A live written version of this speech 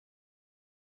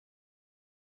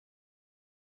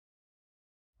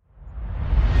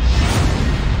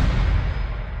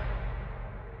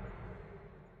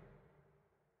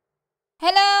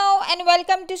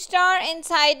welcome to Star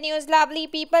Inside News, lovely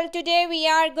people. Today we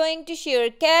are going to share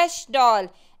Kash Doll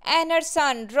and her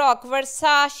son rock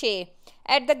Versace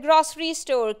at the grocery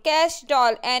store. Kash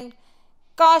Doll and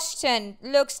Coston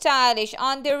look stylish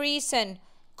on their recent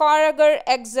choreographed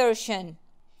exertion.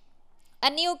 A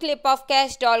new clip of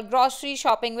Kash Doll grocery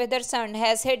shopping with her son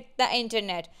has hit the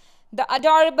internet. The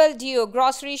adorable duo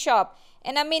grocery shop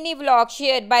in a mini vlog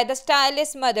shared by the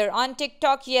stylish mother on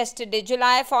TikTok yesterday,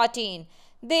 July 14.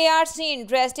 They are seen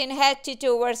dressed in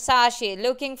head-to-toe Versace,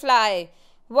 looking fly,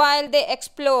 while they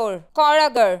explore.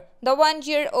 Choreographer, the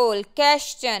 1-year-old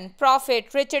Cashton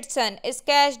Prophet Richardson, is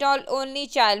Kash Doll's only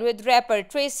child with rapper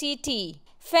Tracy T.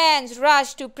 Fans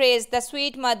rush to praise the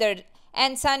sweet mother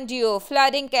and son duo,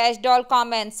 flooding Kash Doll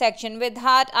comment section with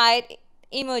heart-eyed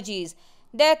emojis.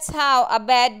 That's how a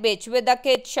bad bitch with a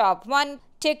kid shop, one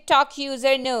TikTok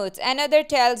user notes. Another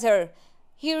tells her,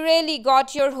 "He really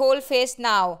got your whole face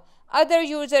now." Other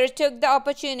users took the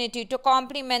opportunity to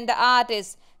compliment the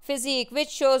artist's physique, which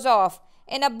shows off.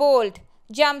 In a bold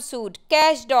jumpsuit,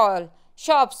 Kash Doll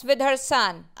shops with her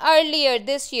son. Earlier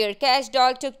this year, Kash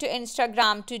Doll took to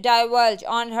Instagram to divulge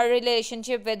on her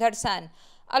relationship with her son,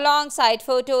 alongside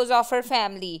photos of her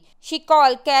family. She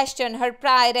called Cashton her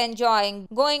pride and joy,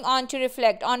 going on to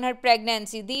reflect on her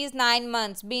pregnancy. "These 9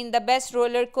 months been the best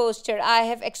roller coaster I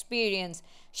have experienced,"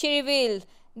 she revealed.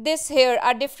 "This here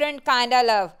a different kind of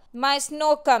love. My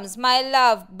snow comes, my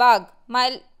love bug,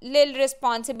 my little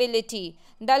responsibility.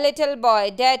 The little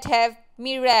boy that have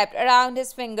me wrapped around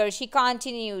his finger," she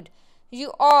continued.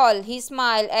 "You all," he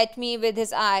smiled at me with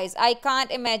his eyes. "I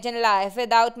can't imagine life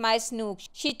without my snook,"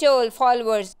 she told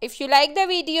followers. If you like the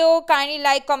video, kindly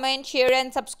like, comment, share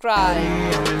and subscribe.